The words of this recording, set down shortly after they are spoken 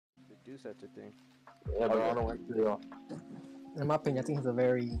do such a thing. Yeah, bro, I don't like to. In my opinion, I think he's a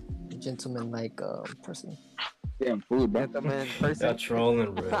very gentleman-like person. Damn food, bro. Gentleman person. Yeah,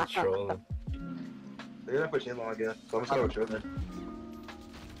 trolling, bro. Trolling. They're gonna put Shinlong again. So I'm gonna start with Triller.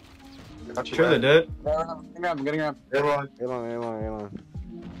 Triller dead. I'm getting up. Elon.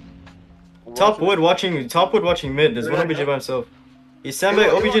 Top wood watching mid. There's one OBJ by himself. He's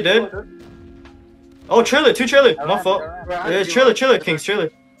sandbag. OBJ dead. Oh, Triller, 2 Triller. My fault. Yeah, Triller, Kings, Triller.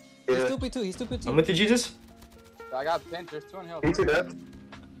 He's stupid too. I'm with you, Jesus. I got pinned. There's 2 on hill. He's dead.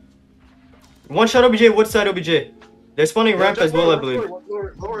 One shot OBJ, wood side OBJ. They're spawning ramp as well, I believe.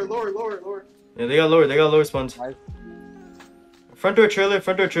 Lower. Yeah, they got lower spawns. Front door Triller.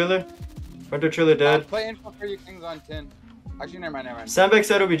 Front door Triller dead. Play info for you Kings on 10. Actually, never mind. Sandbag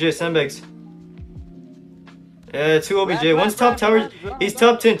side OBJ, sandbags. Yeah, 2 OBJ. One's top tower. He's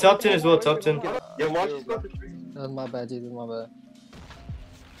top 10 as well, top 10. Yeah, watch this stuff. That was my bad, Jesus. My bad.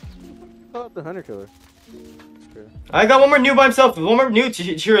 Oh, the hunter killer. I got one more new by himself. One more new to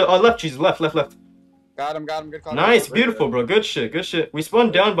here. Left, Jesus. Left. Got him. Good call. Nice, beautiful, bro. Good shit. We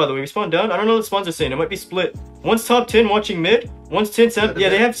spawned down, by the way. We spawned down. I don't know what the spawns are saying. It might be split. One's top 10 watching mid. One's 10 7. Yeah,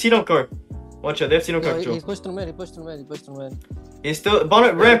 they have seat on car. Watch out. They have seat on car control. He pushed him in. He's still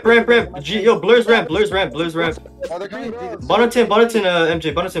bonnet ramp. Yo, blurs ramp. Oh, they're coming, bro. Bottom 10,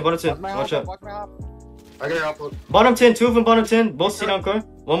 MJ. Bottom 10. Watch out. Watch my hop. I got your output. Bottom 10, 2 of them bottom 10. Both seat on car.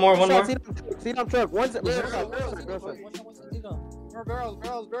 One more. See them truck. One's More barrels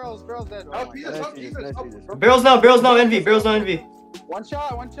dead. Oh, my. Barrels now. Envy. One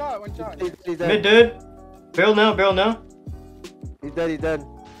shot. Mid dead. Barrel now. He's dead.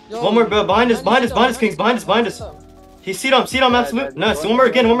 Yo, One more behind us, Kings. Behind us. He's seat on absolute. Nice. One more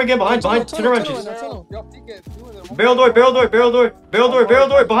again. Behind. Turn around, Jesus. Barrel door.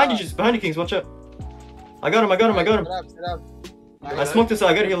 Behind you, Kings. Watch out. I got him. I smoked this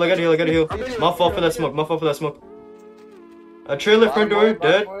out. I gotta heal. My fault for that smoke. A trailer front door,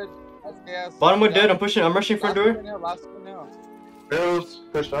 dead. Bottom wood dead. I'm rushing front door. Barrels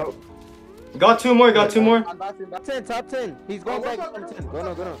pushed out. Got two more. Top 10. He's going back to 10. Go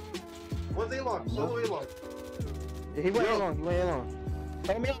no. One's A-long. Solo A-long. He went A-long.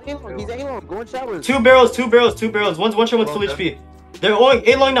 He's A-long. Go in showers. Two barrels. One shot, one's full HP. They're all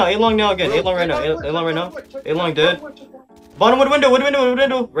A-long now again. A-long right now. A-long dead. Bottom wood window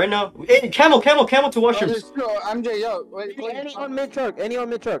right now. Hey, camel to washrooms. MJ, yo, wait. Any on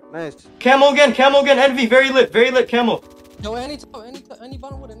mid truck. Nice. Camel again. Envy, very lit. Camel. Yo, any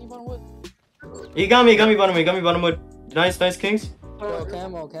bottom wood. He got me bottom wood. Nice, Kings. Yo,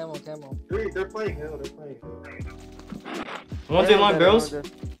 camo. They're playing hill. One's A-long barrels.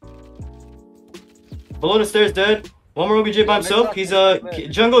 Below the stairs dead. One more OBJ by himself. He's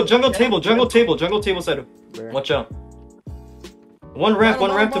jungle table side. Watch out. One ramp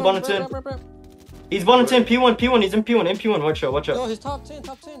to bottom 10. He's bottom 10, P1, he's in P1, watch out. Yo, he's top 10,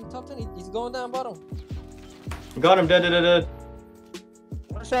 he's going down bottom. Got him, dead.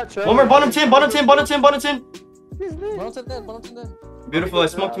 One shot, Trey. One more, bottom 10. Bottom 10 dead. Beautiful, I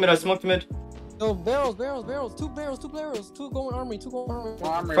smoked mid. Yo, barrels. Two going armory.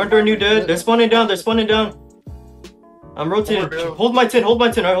 Front door new dead, they're spawning down. I'm rotating, hold my 10,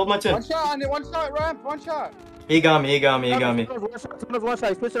 alright, hold my 10. One shot, ramp, one shot. He got me. One shot,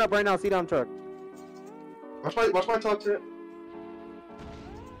 he's pushing up right now, see down truck. Watch my top 10.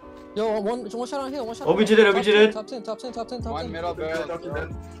 Yo, one shot on hill, OBJ dead. Top 10. One middle barrel.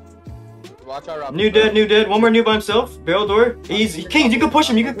 Watch out, Rob. New dead. One more new by himself. Barrel door. Easy. Kings, you can push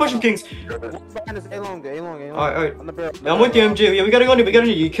him, Kings. Behind us, A-long. Alright. On the barrel. I'm with you, MJ. Yeah, we gotta go new.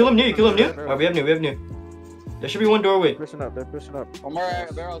 You kill him new. Alright, we have new. There should be one doorway. They're pushing up. One more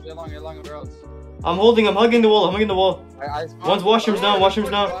barrels, A-long barrels. I'm hugging the wall. One's washrooms now. Washrooms,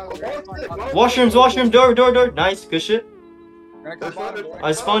 door. Nice, good shit.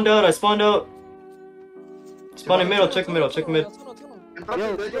 I spawned out. Spawn in middle, check the mid.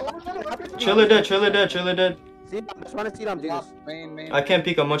 Trailer dead. See, I'm trying to see them, Jesus. Main. I can't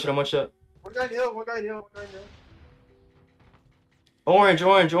peek, I'm one shot. One guy in hill. Orange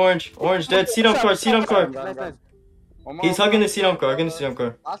dead. Seat on car. Nice. He's hugging the seat on car.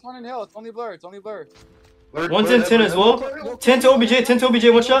 Last one in hill, it's only blur. One's in 10 as well. 10 to OBJ,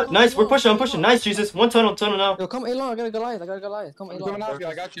 one shot. Nice, I'm pushing. Nice, Jesus. One tunnel now. Yo, come A-long, I got a Goliath. Come A-long.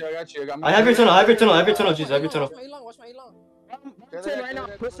 I got you. I have your tunnel, Jesus. Watch my A-long.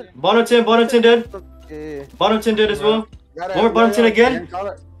 Bottom 10 dead. Bottom 10 dead as well. One more bottom 10 again.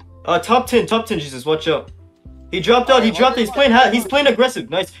 Top 10, Jesus. Watch out. He dropped out. He's playing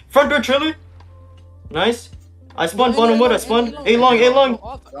aggressive. Nice. Front door trailer. Nice. I spawned bottom wood. I spawned A long.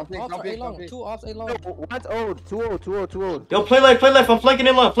 Two offs, A long. One's old. Too old. Yo, play left. I'm flanking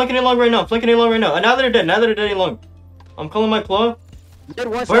in long right now. Neither are dead A long. I'm calling my claw.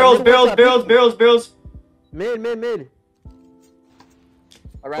 Barrels. Mid.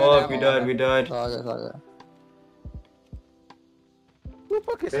 Fuck, we died. Okay. Who the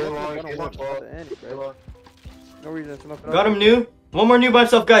fuck is A smoking? long, Bro. No reason to smoke it. Got him new. One more new by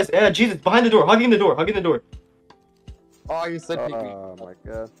himself, guys. Jesus, behind the door, hugging the door. Oh, you said peek me. Oh my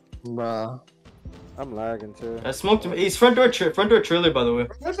god. Bruh. I'm lagging too. I smoked him. He's front door trailer, by the way.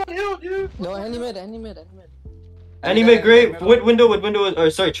 That's not you, dude. No, any mid. And he made great window, or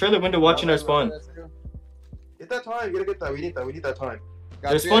sorry, trailer window watching our spawn. Get that time. You gotta get that. We need that time.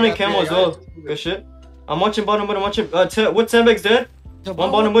 They're spawning camo as well. Good shit. I'm watching bottom wood. Wood sandbag's dead.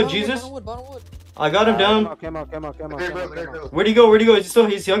 One bottom wood, Jesus. Bottom wood. I got him down. Camo. Where'd he go? Is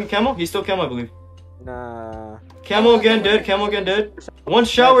he young camo? He's still camo, I believe. Nah. Camo again dead. One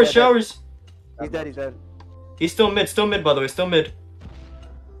showers. He's dead. He's still mid, by the way, still mid.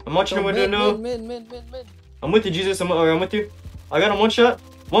 I'm watching the window now. Mid. I'm with you, Jesus. I'm with you. I got him one shot.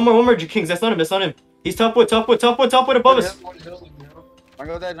 One more, Kings. That's not him. He's top wood above us.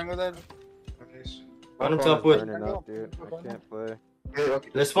 Jungle dead. Got him top wood. Dude. I can't play.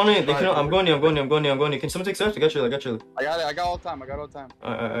 They're spawning. I'm going you. Can someone take steps? I got you. I got it. I got all time.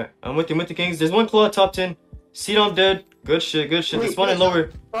 Alright. I'm with you, Kings. There's one claw top 10. CDOM dead. Good shit. They're spawning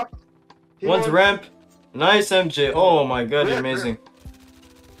lower. One's ramp. Nice MJ. Oh my god, you're amazing.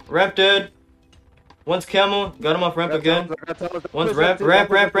 Ramp dead. One's camo. Got him off ramp again. One's ramp.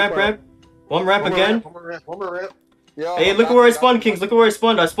 One ramp again. One more ramp. Yo, Hey, look at where I spawned, Kings. Look at where I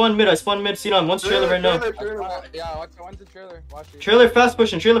spawned. I spawned mid. CDOM. One's trailer right now. Yeah, one's the trailer. Watch it. Trailer fast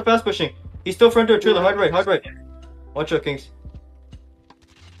pushing. He's still front door trailer. Hard right. Watch out, Kings.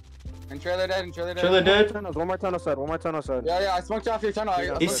 And trailer dead. Trailer dead. One more tunnel side. Yeah, I smoked you off your tunnel.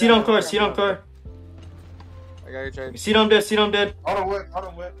 He's CDOM car. I got your trade. CDOM dead. Auto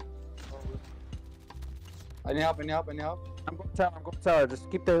wet. I need help. I'm going tower. Just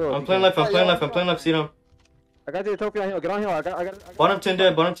keep the hill. I'm playing left, CDOM. I got the trophy on hill. Get on hill. I got Bottom 10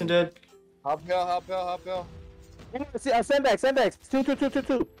 dead. Help hill. Sandbags. Two.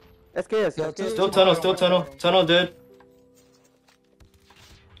 SKS. Still tunnel. Tunnel dead.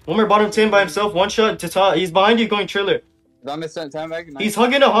 One more bottom 10 by himself. One shot to top. He's behind you going trailer. On this time back. Nice. He's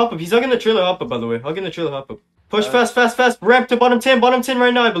hugging the hop up. He's hugging the trailer hop up, by the way. Push fast. Ramp to bottom 10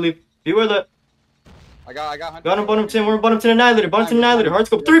 right now, I believe. Beware that. I got Got him bottom 10. We're bottom 10 annihilator. Hard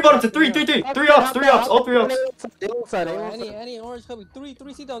scope. Three bottom 10. Three ops. All three ops. Any orange copy.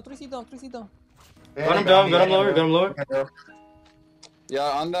 Three C down. Got him down. Got him lower. Yeah,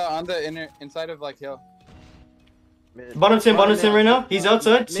 on the inner inside of like hill. Bottom 10 right now. He's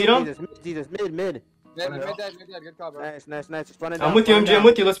outside. See him? Jesus, mid. Mid dead. Good call, bro. Nice. I'm with you, MJ. I'm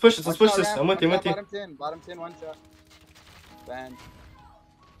with you. Let's push this. I'm with you. Bottom 10, one shot. Band.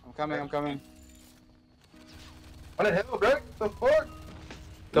 I'm coming. On the hill, bro. The fuck?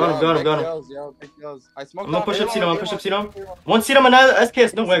 Got him. Yo, big kills. I smoked. I'm gonna push up CDOM. One CDOM, another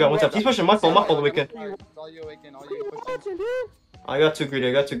SKS. No way, I got one tap. He's pushing my fault the weekend. All you pushing. I got too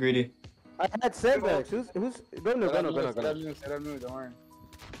greedy. I had sandbags. Who's go no. Set up new, don't worry.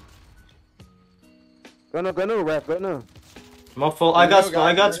 Go no, Raph, go no. My fault. I got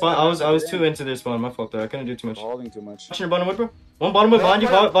spawn. I was too into their spawn. My fault there. I couldn't do too much. Holding too much. Watching your bottom wood, bro. One bottom wood behind you.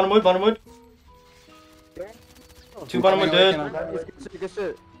 Bottom wood. Two bottom wood dead. Good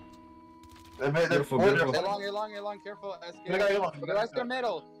shit. Beautiful. A-long, careful. Let's go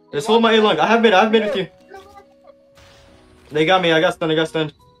middle. Just hold my A-long. I have mid with you. They got me. I got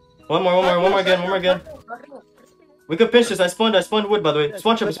stunned. One more again. We could pinch this. I spawned wood, by the way.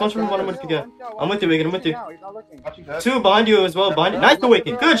 Spawn from bottom wood again. I'm with you, Wigan. I'm with you. Two behind you as well. Behind you. Nice,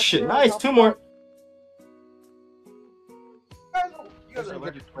 Awaken. Good shit. Nice. Two more.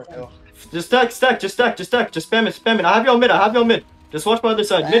 Just stack. Just spam it. I have y'all mid. Just watch my other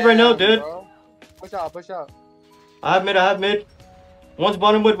side. Mid right now, dude. Push out. I have mid. One's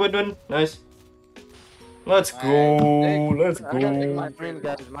bottom wood. Nice. Let's go.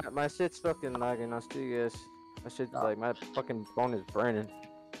 My shit's fucking lagging. I still guess. My shit's like my fucking phone is burning.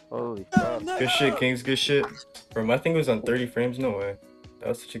 Holy fuck. Good shit, Kings. Good shit. Bro, my thing was on 30 frames. No way. That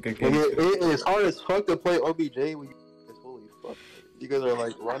was such a good game. It is hard as fuck to play OBJ when you holy fuck. You guys are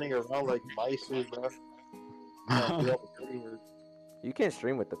like running around like mice, bro. You can't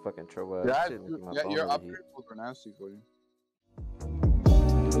stream with the fucking trouble. Yeah, your upgrades were nasty for you.